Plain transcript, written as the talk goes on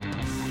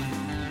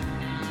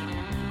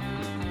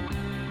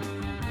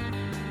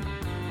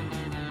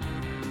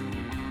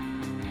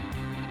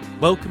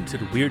Welcome to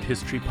the Weird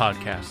History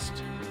Podcast.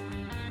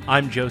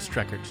 I'm Joe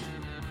Streckert.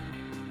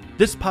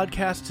 This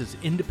podcast is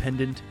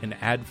independent and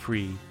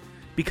ad-free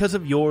because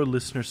of your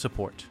listener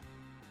support.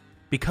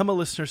 Become a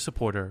listener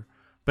supporter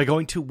by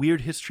going to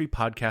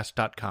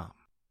weirdhistorypodcast.com.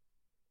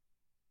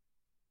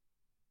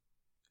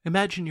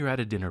 Imagine you're at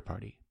a dinner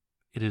party.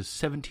 It is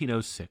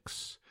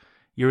 1706.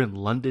 You're in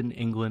London,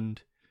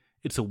 England.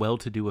 It's a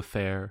well-to-do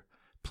affair.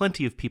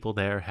 Plenty of people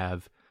there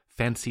have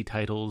fancy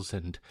titles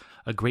and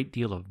a great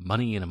deal of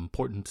money and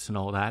importance and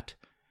all that.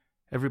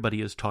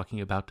 Everybody is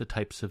talking about the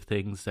types of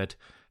things that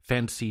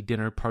fancy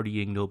dinner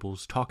partying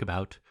nobles talk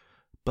about,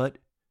 but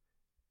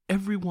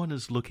everyone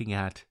is looking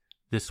at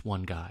this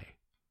one guy.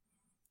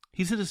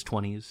 He's in his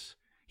 20s.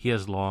 He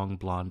has long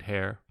blonde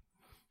hair.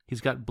 He's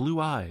got blue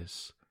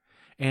eyes.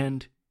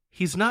 And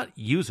he's not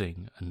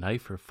using a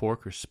knife or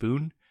fork or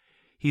spoon.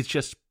 He's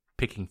just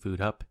picking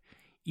food up,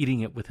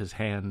 eating it with his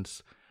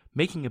hands,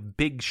 making a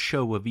big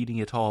show of eating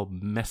it all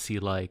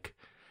messy-like,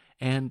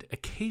 and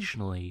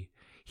occasionally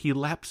he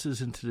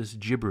lapses into this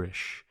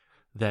gibberish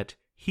that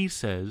he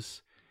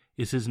says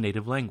is his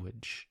native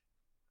language.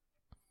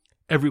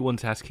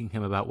 Everyone's asking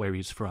him about where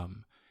he's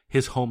from,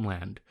 his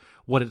homeland,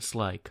 what it's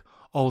like,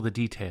 all the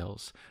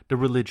details, the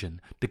religion,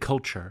 the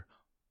culture,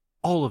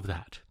 all of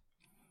that.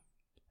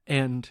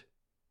 And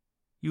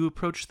you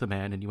approach the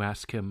man and you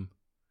ask him,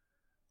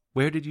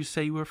 "Where did you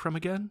say you were from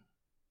again?"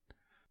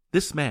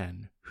 This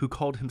man, who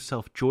called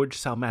himself George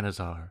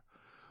Psalmanazar,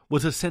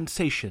 was a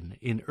sensation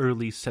in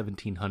early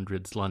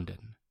 1700s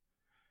London.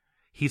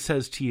 He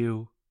says to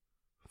you,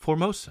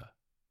 Formosa,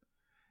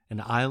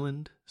 an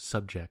island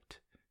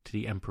subject to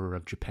the Emperor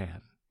of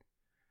Japan.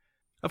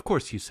 Of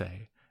course, you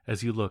say,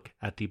 as you look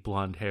at the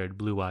blonde-haired,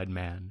 blue-eyed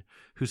man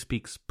who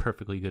speaks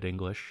perfectly good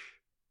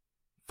English,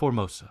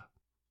 Formosa.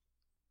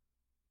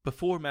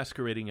 Before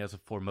masquerading as a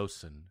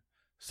Formosan,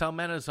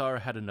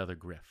 Psalmanazar had another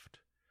grift.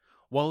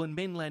 While in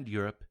mainland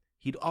Europe,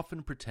 he'd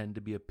often pretend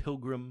to be a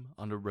pilgrim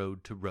on a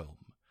road to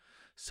Rome,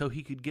 so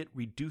he could get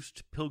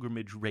reduced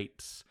pilgrimage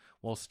rates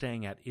while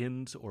staying at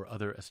inns or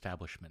other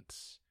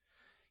establishments.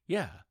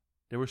 Yeah,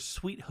 there were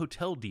sweet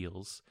hotel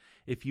deals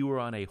if you were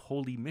on a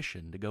holy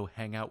mission to go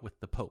hang out with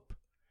the Pope.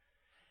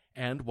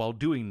 And while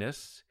doing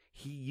this,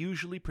 he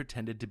usually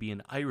pretended to be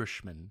an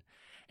Irishman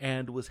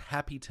and was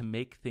happy to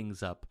make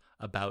things up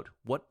about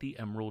what the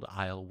Emerald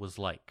Isle was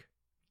like.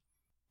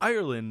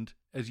 Ireland,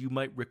 as you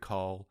might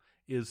recall,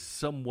 is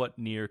somewhat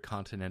near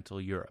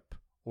continental Europe,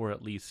 or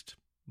at least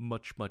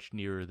much, much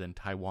nearer than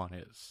Taiwan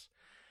is.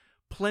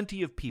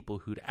 Plenty of people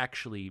who'd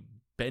actually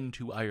been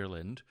to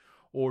Ireland,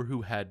 or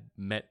who had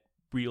met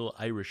real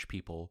Irish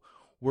people,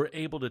 were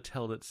able to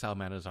tell that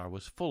Psalmanazar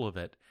was full of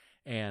it,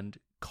 and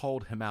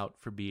called him out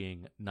for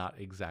being not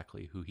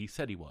exactly who he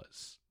said he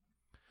was.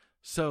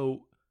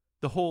 So,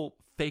 the whole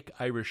fake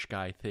Irish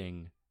guy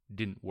thing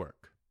didn't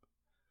work.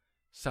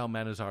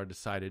 Psalmanazar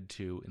decided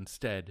to,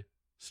 instead,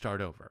 start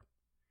over.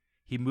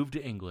 He moved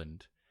to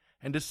England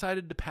and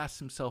decided to pass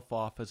himself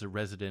off as a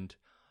resident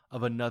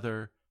of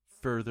another,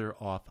 further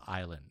off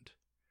island.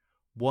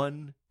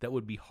 One that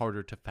would be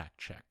harder to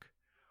fact-check.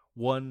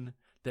 One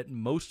that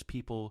most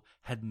people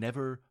had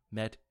never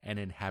met an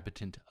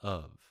inhabitant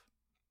of.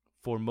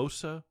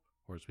 Formosa,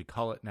 or as we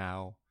call it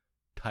now,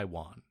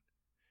 Taiwan.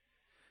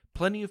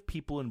 Plenty of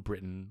people in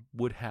Britain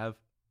would have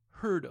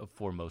heard of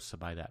Formosa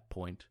by that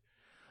point,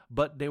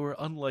 but they were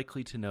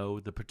unlikely to know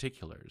the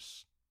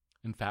particulars.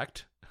 In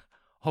fact,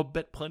 I'll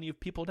bet plenty of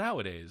people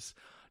nowadays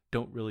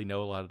don't really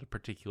know a lot of the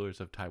particulars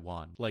of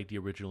Taiwan. Like the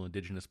original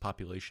indigenous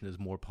population is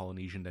more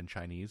Polynesian than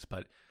Chinese,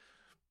 but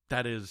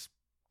that is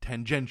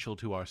tangential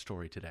to our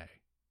story today.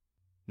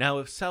 Now,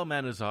 if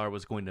Psalmanazar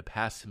was going to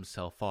pass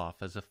himself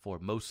off as a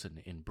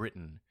Formosan in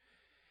Britain,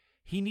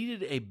 he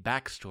needed a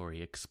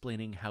backstory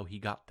explaining how he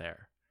got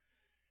there.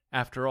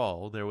 After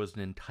all, there was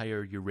an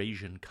entire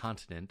Eurasian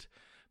continent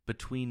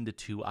between the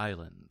two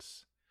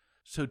islands.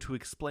 So to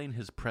explain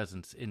his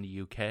presence in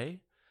the UK,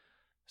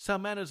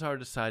 Psalmanazar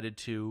decided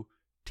to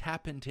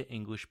tap into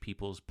English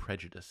people's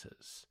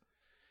prejudices.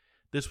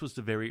 This was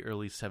the very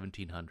early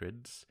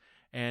 1700s,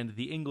 and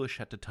the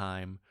English at the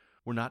time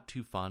were not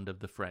too fond of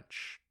the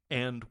French,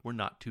 and were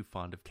not too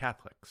fond of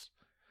Catholics.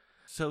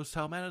 So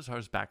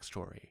Psalmanazar's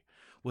backstory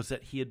was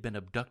that he had been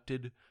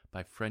abducted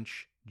by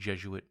French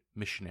Jesuit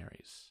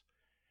missionaries.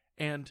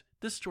 And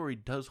this story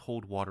does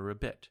hold water a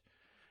bit.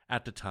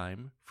 At the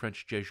time,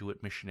 French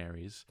Jesuit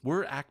missionaries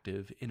were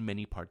active in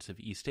many parts of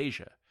East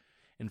Asia.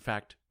 In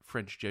fact,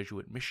 French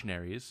Jesuit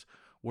missionaries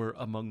were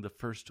among the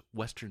first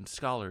Western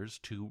scholars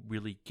to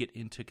really get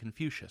into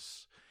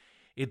Confucius.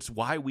 It's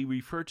why we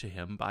refer to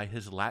him by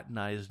his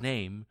Latinized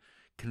name,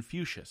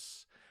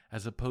 Confucius,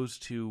 as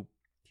opposed to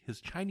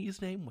his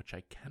Chinese name, which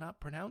I cannot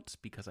pronounce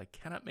because I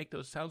cannot make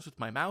those sounds with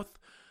my mouth,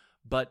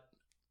 but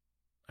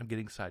I'm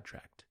getting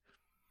sidetracked.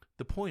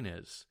 The point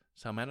is,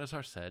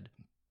 Psalmanazar said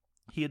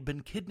he had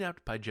been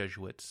kidnapped by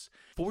Jesuits,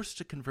 forced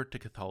to convert to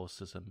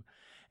Catholicism,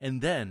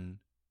 and then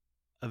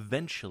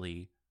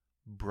eventually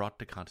brought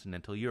to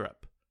continental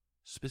Europe,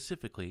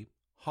 specifically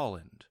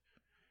Holland.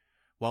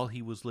 While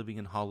he was living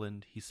in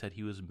Holland, he said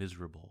he was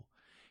miserable.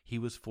 He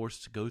was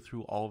forced to go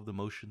through all of the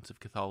motions of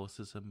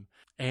Catholicism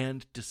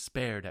and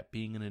despaired at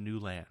being in a new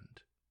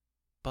land.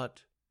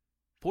 But,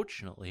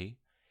 fortunately,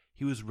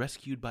 he was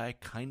rescued by a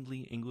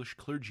kindly English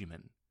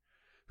clergyman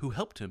who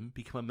helped him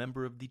become a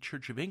member of the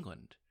Church of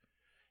England,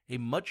 a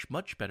much,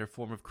 much better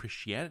form of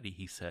Christianity,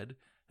 he said,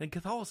 than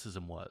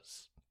Catholicism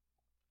was.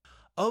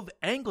 Of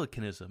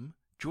Anglicanism,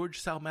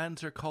 George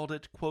Psalmanazar called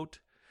it, quote,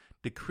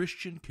 "the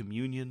Christian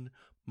communion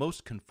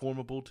most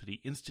conformable to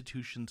the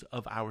institutions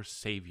of our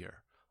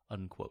Savior,"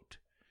 unquote.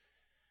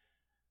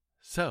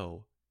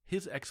 So,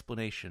 his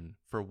explanation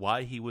for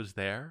why he was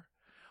there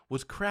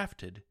was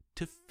crafted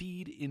to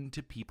feed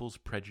into people's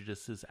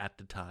prejudices at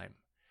the time,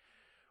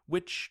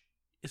 which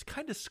is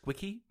kind of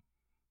squicky,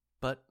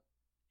 but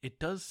it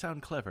does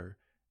sound clever,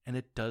 and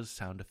it does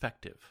sound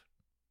effective.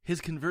 His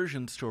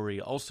conversion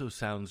story also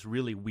sounds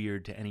really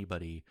weird to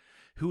anybody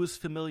who is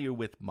familiar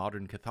with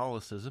modern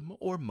Catholicism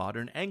or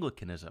modern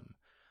Anglicanism.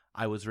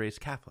 I was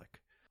raised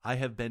Catholic. I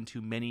have been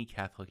to many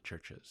Catholic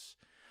churches.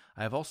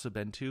 I have also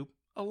been to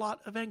a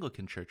lot of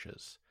Anglican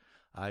churches.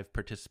 I've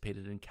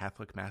participated in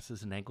Catholic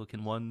masses and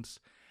Anglican ones,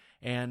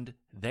 and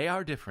they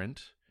are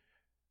different,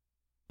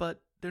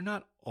 but they're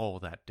not all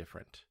that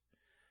different.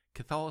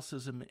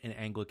 Catholicism and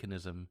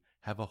Anglicanism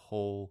have a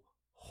whole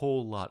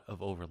lot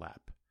of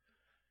overlap.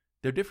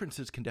 Their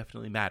differences can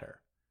definitely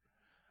matter.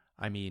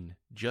 I mean,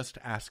 just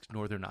ask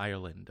Northern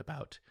Ireland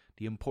about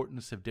the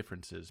importance of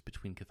differences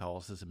between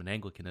Catholicism and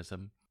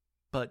Anglicanism,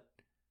 but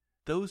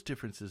those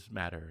differences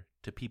matter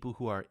to people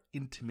who are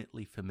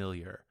intimately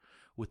familiar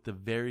with the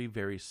very,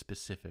 very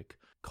specific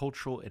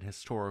cultural and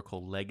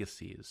historical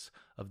legacies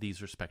of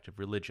these respective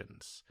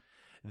religions.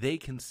 They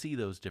can see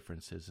those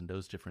differences, and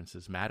those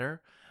differences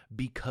matter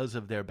because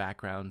of their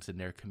backgrounds and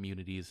their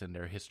communities and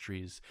their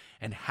histories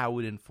and how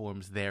it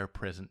informs their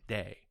present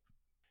day.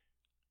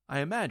 I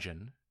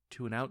imagine,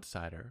 to an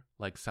outsider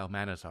like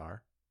Psalmanazar,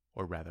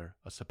 or rather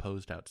a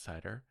supposed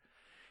outsider,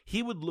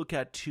 he would look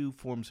at two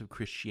forms of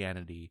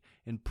Christianity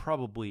and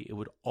probably it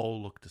would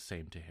all look the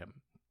same to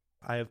him.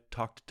 I have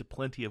talked to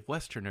plenty of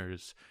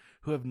Westerners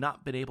who have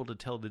not been able to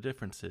tell the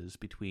differences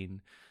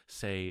between,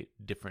 say,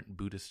 different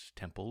Buddhist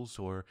temples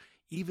or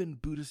even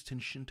Buddhist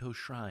and Shinto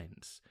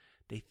shrines.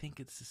 They think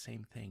it's the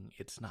same thing.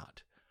 It's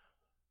not.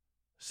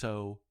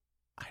 So,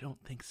 I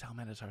don't think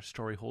Psalmanazar's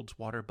story holds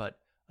water, but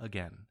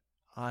again,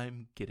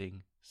 I'm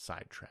getting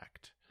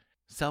sidetracked.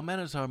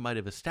 Psalmanazar might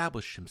have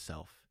established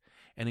himself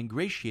and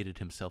ingratiated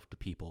himself to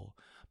people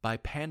by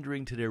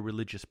pandering to their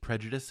religious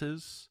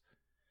prejudices,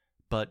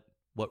 but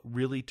what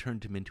really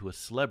turned him into a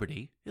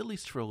celebrity, at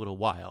least for a little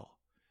while,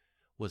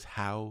 was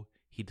how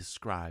he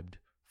described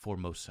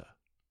Formosa.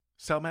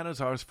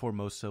 Psalmanazar's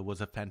Formosa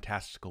was a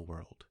fantastical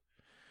world,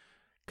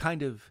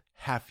 kind of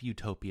half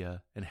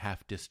utopia and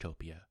half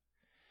dystopia.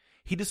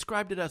 He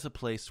described it as a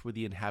place where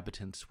the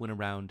inhabitants went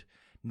around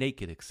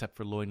naked except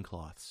for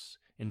loincloths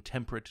in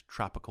temperate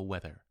tropical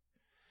weather.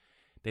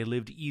 They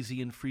lived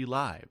easy and free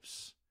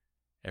lives.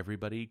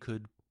 Everybody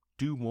could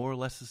do more or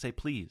less as they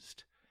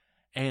pleased.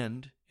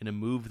 And, in a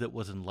move that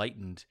was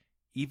enlightened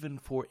even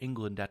for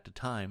England at the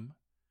time,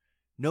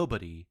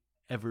 nobody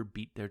ever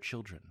beat their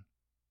children.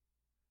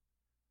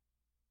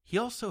 He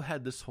also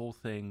had this whole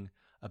thing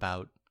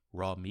about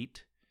raw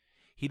meat.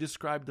 He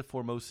described the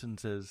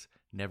Formosans as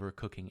never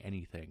cooking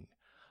anything,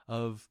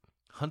 of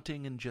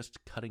hunting and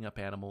just cutting up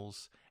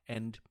animals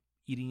and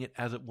eating it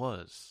as it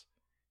was.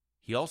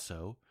 He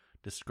also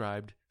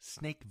described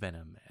snake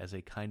venom as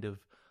a kind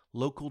of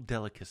local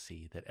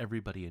delicacy that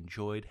everybody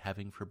enjoyed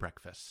having for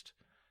breakfast.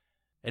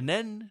 And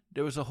then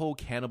there was a whole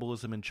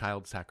cannibalism and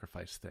child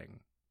sacrifice thing.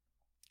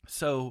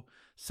 So,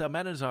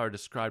 Psalmanazar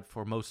described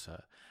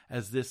Formosa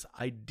as this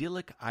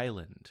idyllic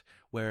island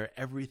where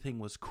everything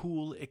was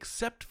cool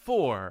except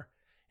for,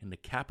 in the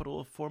capital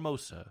of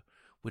Formosa,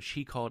 which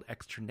he called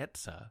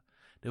Externetza,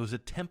 there was a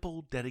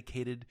temple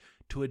dedicated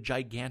to a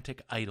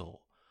gigantic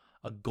idol,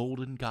 a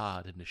golden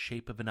god in the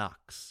shape of an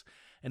ox,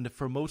 and the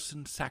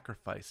Formosans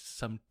sacrificed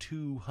some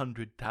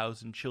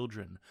 200,000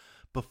 children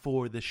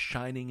before this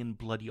shining and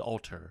bloody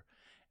altar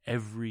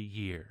every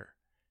year.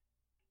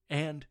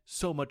 And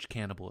so much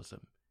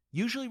cannibalism,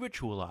 usually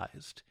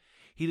ritualized.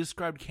 He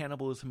described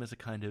cannibalism as a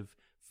kind of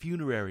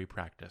funerary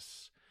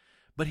practice,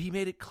 but he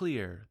made it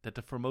clear that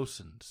the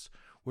Formosans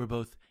were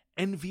both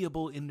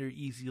enviable in their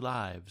easy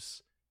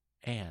lives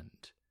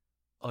and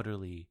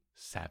utterly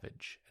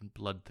savage and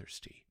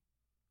bloodthirsty.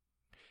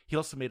 He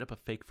also made up a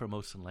fake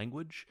Formosan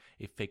language,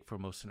 a fake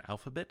Formosan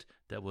alphabet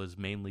that was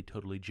mainly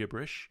totally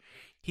gibberish.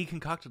 He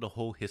concocted a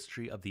whole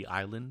history of the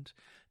island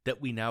that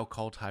we now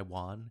call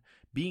Taiwan,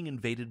 being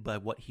invaded by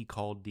what he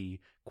called the,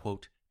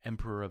 quote,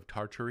 Emperor of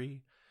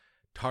Tartary.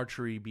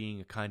 Tartary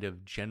being a kind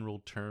of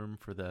general term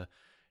for the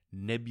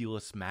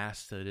nebulous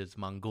mass that is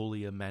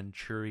Mongolia,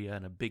 Manchuria,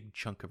 and a big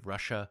chunk of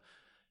Russia.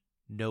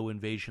 No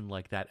invasion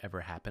like that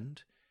ever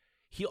happened.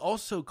 He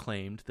also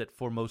claimed that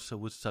Formosa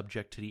was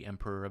subject to the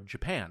Emperor of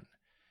Japan.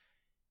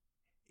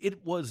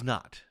 It was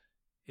not.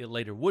 It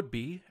later would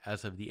be,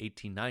 as of the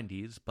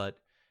 1890s, but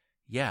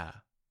yeah,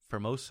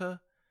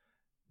 Formosa,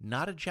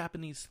 not a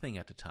Japanese thing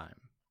at the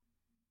time.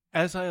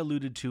 As I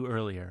alluded to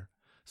earlier,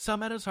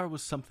 Psalmanazar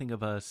was something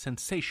of a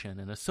sensation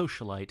and a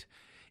socialite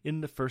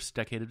in the first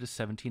decade of the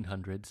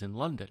 1700s in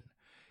London.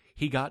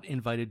 He got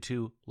invited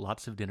to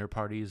lots of dinner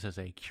parties as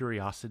a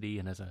curiosity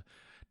and as a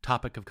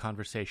topic of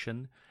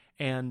conversation,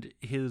 and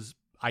his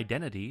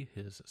identity,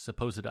 his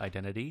supposed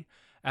identity,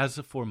 as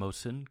a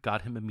Formosan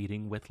got him a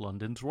meeting with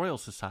London's Royal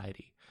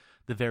Society,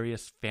 the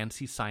various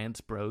fancy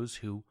science bros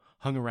who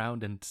hung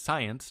around and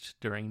scienced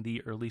during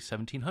the early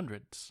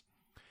 1700s.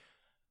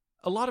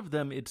 A lot of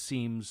them, it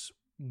seems,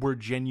 were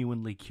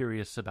genuinely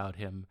curious about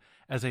him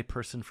as a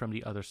person from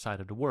the other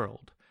side of the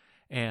world,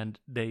 and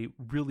they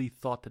really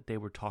thought that they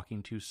were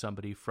talking to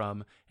somebody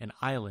from an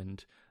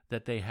island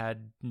that they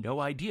had no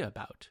idea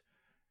about.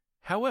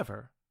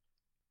 However,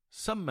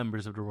 some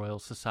members of the Royal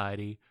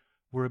Society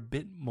were a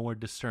bit more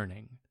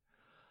discerning.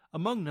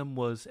 Among them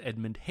was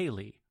Edmund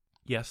Halley,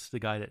 yes, the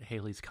guy that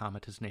Halley's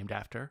Comet is named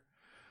after,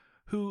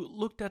 who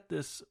looked at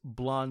this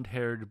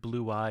blonde-haired,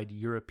 blue-eyed,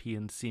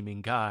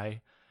 European-seeming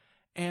guy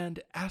and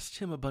asked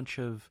him a bunch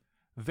of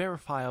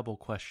verifiable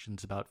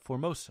questions about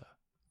Formosa.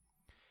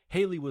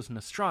 Halley was an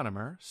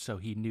astronomer, so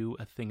he knew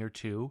a thing or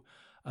two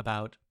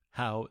about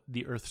how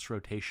the Earth's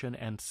rotation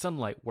and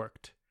sunlight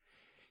worked.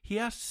 He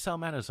asked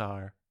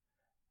Psalmanazar,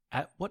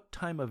 "At what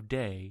time of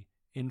day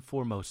in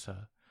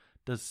Formosa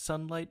does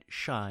sunlight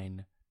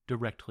shine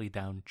directly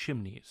down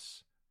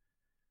chimneys?"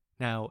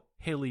 Now,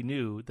 Halley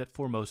knew that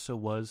Formosa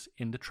was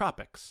in the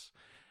tropics.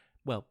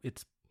 Well,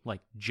 it's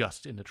like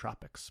just in the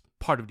tropics.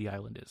 Part of the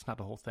island is, not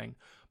the whole thing.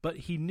 But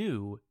he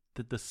knew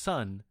that the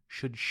sun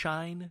should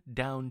shine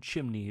down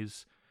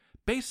chimneys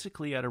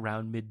basically at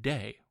around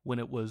midday when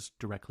it was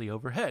directly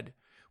overhead,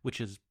 which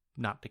is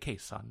not the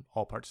case on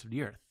all parts of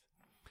the Earth.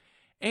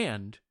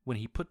 And when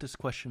he put this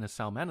question to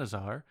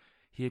Psalmanazar,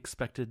 he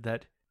expected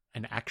that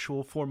an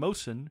actual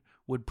Formosan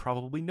would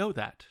probably know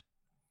that.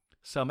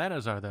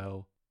 Psalmanazar,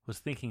 though, was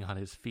thinking on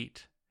his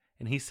feet,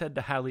 and he said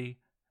to Halley,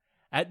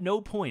 "At no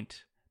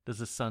point does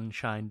the sun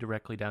shine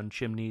directly down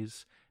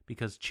chimneys,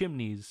 because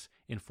chimneys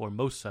in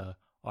Formosa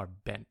are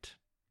bent."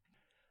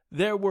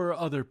 There were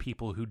other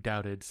people who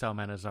doubted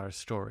Psalmanazar's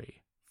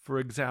story. For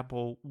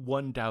example,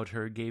 one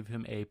doubter gave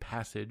him a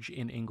passage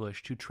in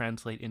English to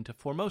translate into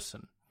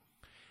Formosan,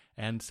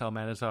 and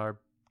Psalmanazar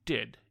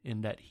did,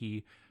 in that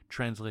he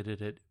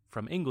translated it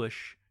from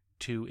English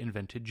to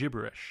invented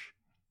gibberish.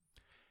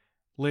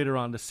 Later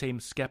on, the same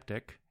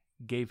skeptic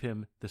gave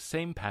him the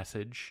same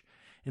passage,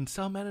 and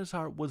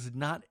Psalmanazar was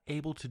not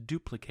able to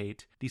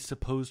duplicate the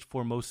supposed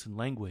Formosan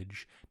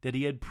language that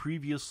he had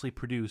previously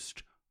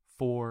produced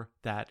for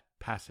that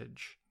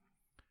passage.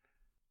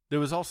 There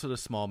was also the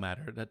small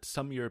matter that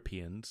some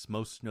Europeans,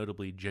 most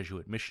notably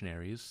Jesuit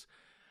missionaries,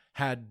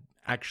 had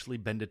actually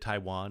been to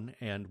Taiwan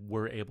and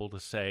were able to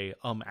say,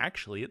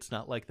 actually, it's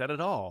not like that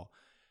at all.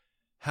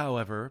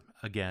 However,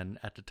 again,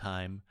 at the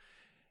time,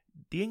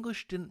 the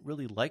English didn't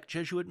really like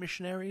Jesuit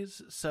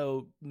missionaries,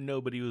 so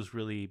nobody was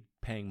really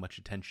paying much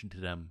attention to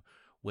them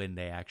when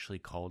they actually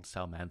called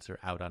Psalmanazar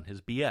out on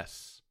his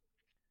BS.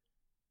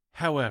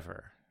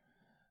 However,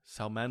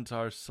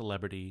 Psalmanazar's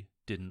celebrity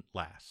didn't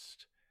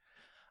last.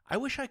 I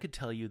wish I could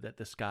tell you that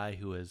this guy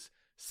who was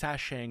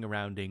sashaying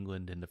around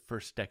England in the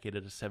first decade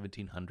of the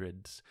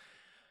 1700s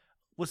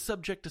was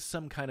subject to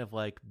some kind of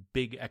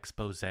big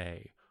expose,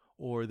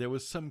 or there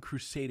was some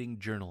crusading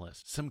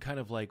journalist, some kind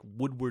of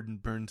Woodward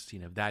and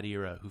Bernstein of that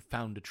era who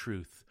found the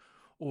truth,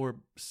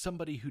 or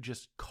somebody who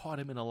just caught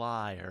him in a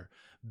lie or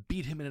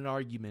beat him in an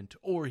argument,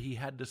 or he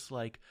had this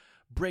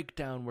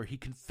breakdown where he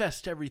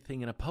confessed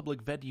everything in a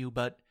public venue,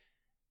 but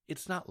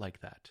it's not like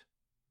that.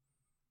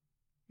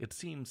 It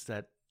seems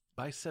that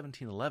by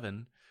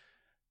 1711,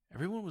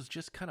 everyone was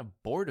just kind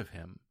of bored of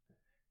him.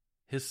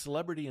 His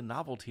celebrity and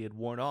novelty had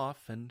worn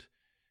off, and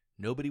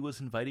nobody was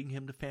inviting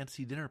him to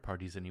fancy dinner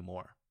parties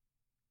anymore.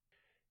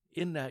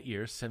 In that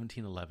year,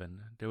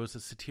 1711, there was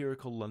a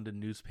satirical London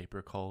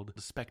newspaper called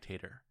The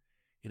Spectator,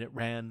 and it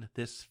ran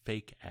this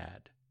fake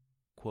ad.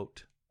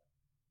 Quote,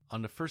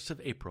 "On the 1st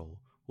of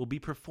April will be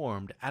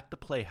performed at the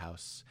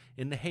Playhouse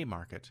in the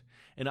Haymarket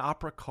an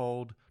opera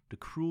called The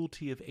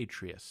Cruelty of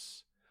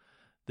Atreus.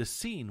 The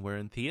scene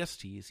wherein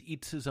Thyestes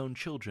eats his own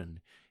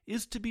children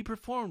is to be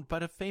performed by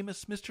the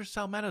famous Mr.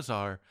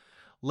 Psalmanazar,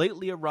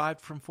 lately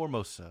arrived from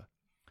Formosa,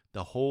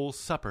 the whole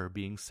supper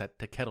being set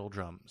to kettle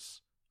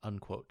drums."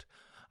 Unquote.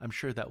 I'm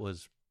sure that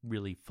was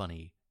really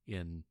funny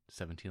in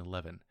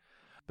 1711,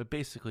 but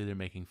basically they're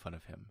making fun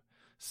of him,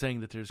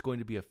 saying that there's going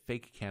to be a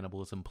fake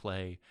cannibalism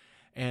play,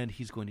 and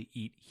he's going to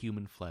eat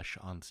human flesh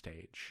on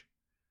stage.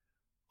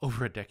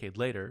 Over a decade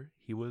later,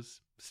 he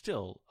was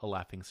still a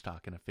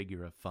laughingstock and a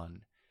figure of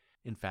fun.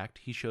 In fact,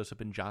 he shows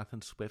up in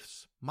Jonathan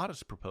Swift's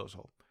Modest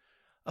Proposal,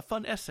 a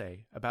fun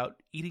essay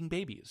about eating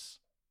babies.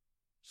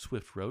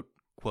 Swift wrote,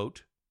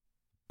 quote,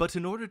 "But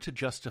in order to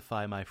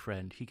justify my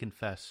friend, he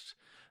confessed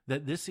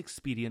that this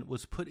expedient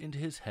was put into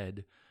his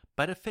head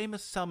by the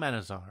famous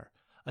Psalmanazar,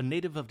 a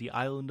native of the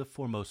island of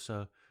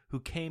Formosa, who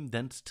came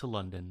thence to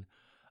London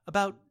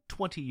about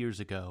 20 years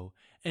ago,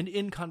 and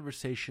in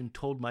conversation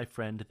told my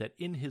friend that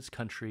in his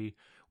country,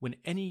 when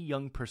any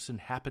young person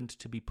happened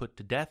to be put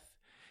to death,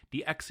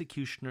 the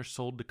executioner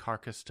sold the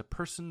carcass to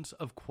persons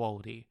of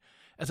quality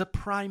as a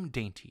prime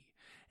dainty,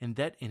 and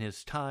that in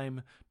his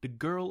time the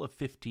girl of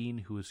 15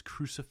 who was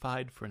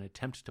crucified for an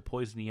attempt to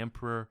poison the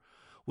emperor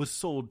was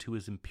sold to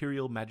his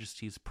imperial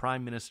majesty's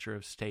prime minister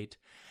of state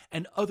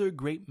and other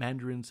great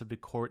mandarins of the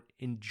court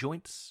in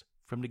joints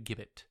from the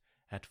gibbet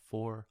at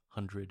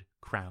 400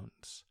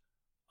 crowns.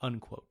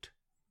 Unquote.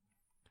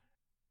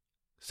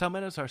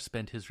 Psalmanazar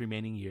spent his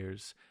remaining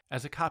years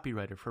as a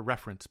copywriter for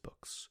reference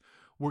books,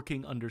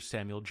 working under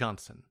Samuel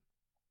Johnson.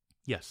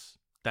 Yes,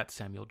 that's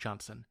Samuel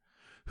Johnson,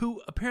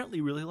 who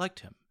apparently really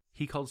liked him.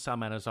 He called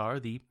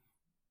Psalmanazar the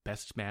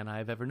best man I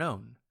have ever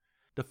known.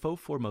 The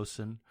faux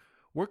Formosan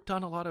worked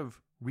on a lot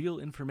of real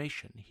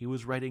information. He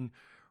was writing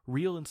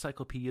real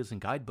encyclopedias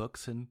and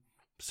guidebooks, and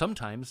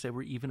sometimes they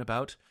were even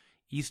about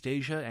East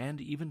Asia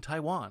and even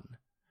Taiwan.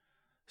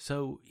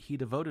 So he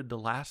devoted the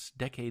last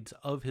decades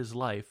of his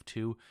life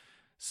to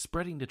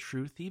spreading the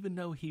truth, even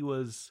though he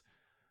was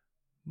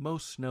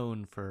most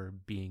known for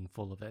being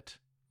full of it.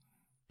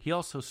 He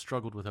also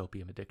struggled with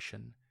opium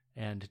addiction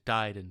and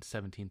died in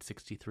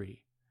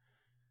 1763.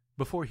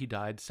 Before he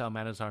died,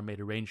 Psalmanazar made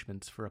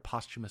arrangements for a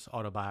posthumous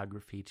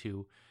autobiography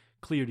to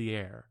clear the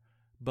air,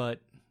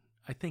 but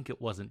I think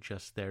it wasn't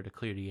just there to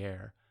clear the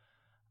air.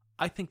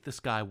 I think this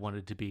guy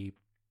wanted to be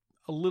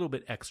a little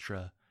bit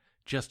extra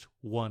just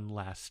one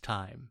last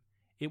time.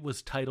 It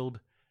was titled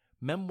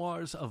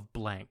Memoirs of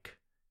Blank,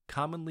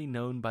 commonly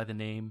known by the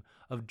name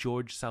of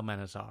George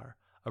Psalmanazar,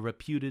 a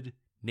reputed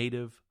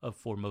native of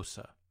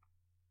Formosa.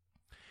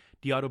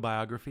 The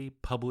autobiography,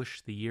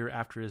 published the year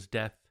after his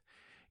death,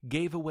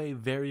 gave away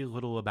very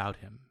little about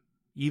him.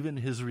 Even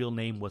his real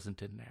name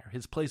wasn't in there.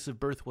 His place of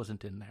birth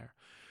wasn't in there.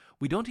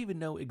 We don't even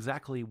know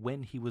exactly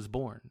when he was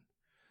born.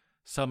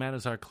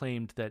 Psalmanazar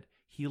claimed that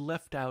he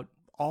left out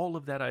all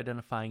of that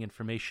identifying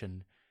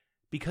information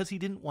because he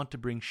didn't want to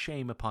bring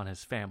shame upon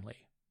his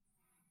family.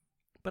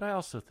 But I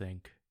also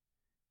think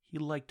he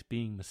liked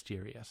being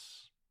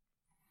mysterious.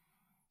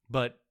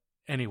 But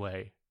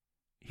anyway,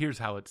 here's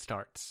how it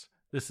starts.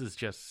 This is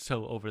just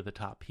so over the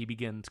top. He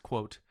begins,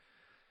 quote,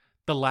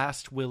 "The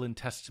last will and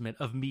testament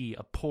of me,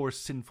 a poor,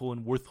 sinful,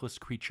 and worthless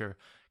creature,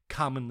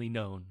 commonly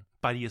known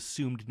by the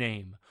assumed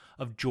name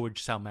of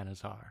George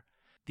Psalmanazar.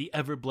 The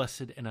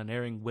ever-blessed and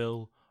unerring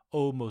will,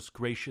 O most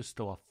gracious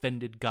though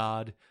offended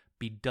God,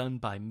 be done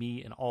by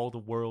me in all the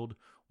world,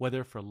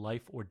 whether for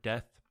life or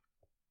death.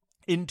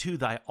 Into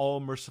thy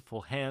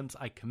all-merciful hands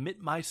I commit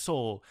my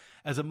soul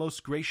as a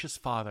most gracious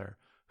Father,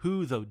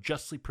 who, though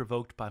justly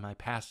provoked by my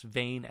past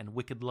vain and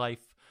wicked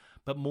life,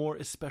 but more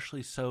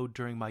especially so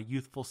during my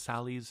youthful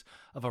sallies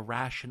of a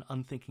rash and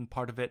unthinking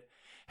part of it,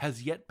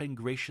 has yet been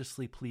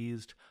graciously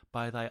pleased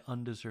by thy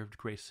undeserved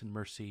grace and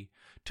mercy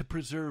to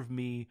preserve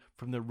me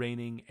from the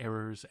reigning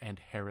errors and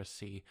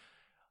heresy."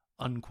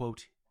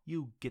 Unquote.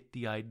 You get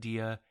the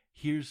idea.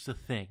 Here's the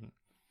thing.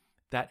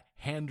 That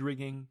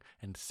hand-wringing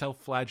and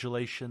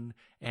self-flagellation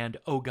and,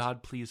 "Oh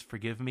God, please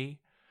forgive me,"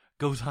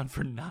 goes on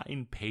for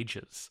 9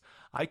 pages.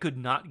 I could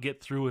not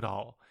get through it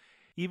all.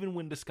 Even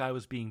when this guy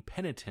was being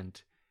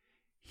penitent,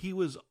 he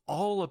was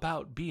all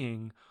about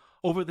being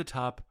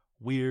over-the-top,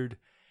 weird,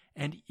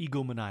 and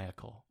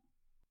egomaniacal.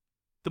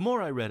 The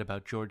more I read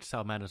about George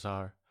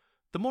Psalmanazar,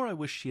 the more I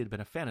wished he had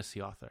been a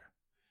fantasy author.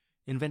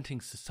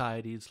 Inventing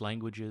societies,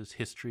 languages,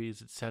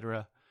 histories,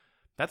 etc.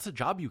 That's a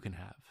job you can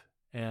have,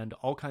 and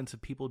all kinds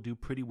of people do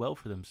pretty well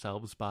for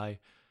themselves by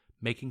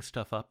making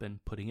stuff up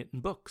and putting it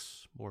in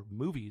books, or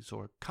movies,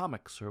 or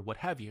comics, or what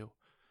have you.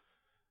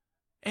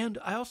 And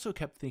I also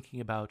kept thinking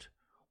about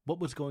what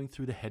was going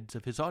through the heads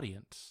of his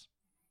audience.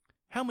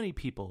 How many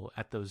people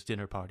at those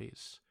dinner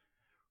parties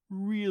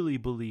really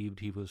believed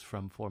he was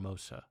from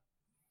Formosa?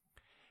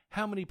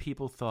 How many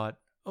people thought,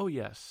 oh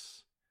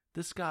yes,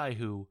 this guy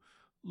who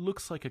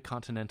looks like a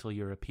continental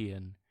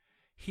European,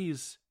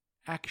 he's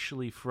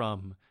actually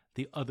from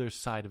the other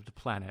side of the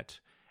planet,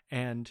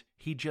 and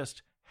he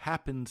just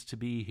happens to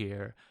be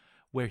here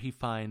where he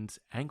finds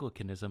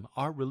Anglicanism,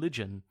 our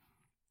religion,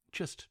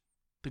 just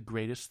the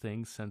greatest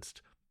thing since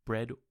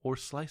bread or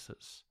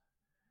slices.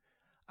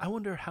 I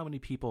wonder how many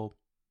people,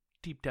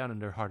 deep down in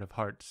their heart of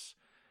hearts,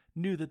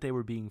 knew that they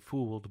were being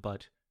fooled,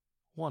 but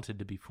wanted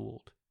to be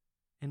fooled,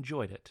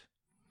 enjoyed it.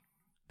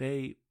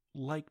 They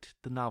liked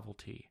the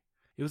novelty.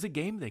 It was a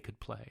game they could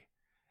play,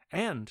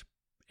 and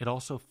it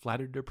also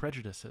flattered their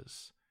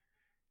prejudices.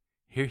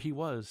 Here he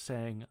was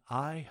saying,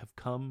 I have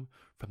come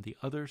from the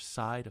other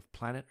side of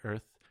planet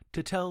Earth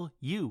to tell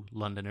you,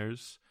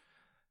 Londoners,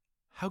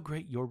 how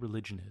great your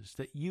religion is,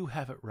 that you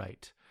have it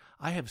right.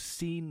 I have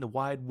seen the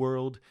wide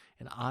world,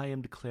 and I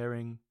am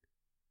declaring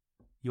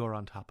you're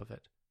on top of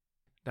it.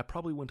 That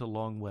probably went a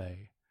long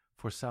way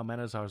for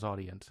Psalmanazar's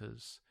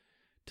audiences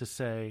to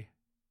say,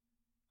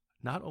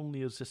 not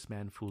only is this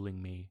man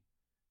fooling me,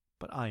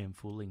 but I am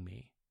fooling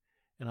me,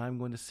 and I'm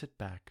going to sit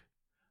back.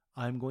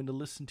 I'm going to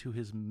listen to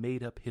his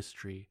made-up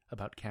history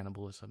about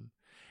cannibalism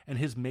and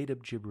his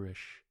made-up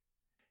gibberish,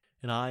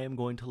 and I am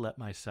going to let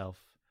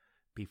myself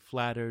be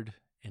flattered,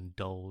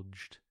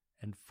 indulged,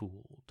 and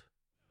fooled.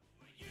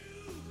 You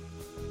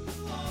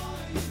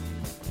are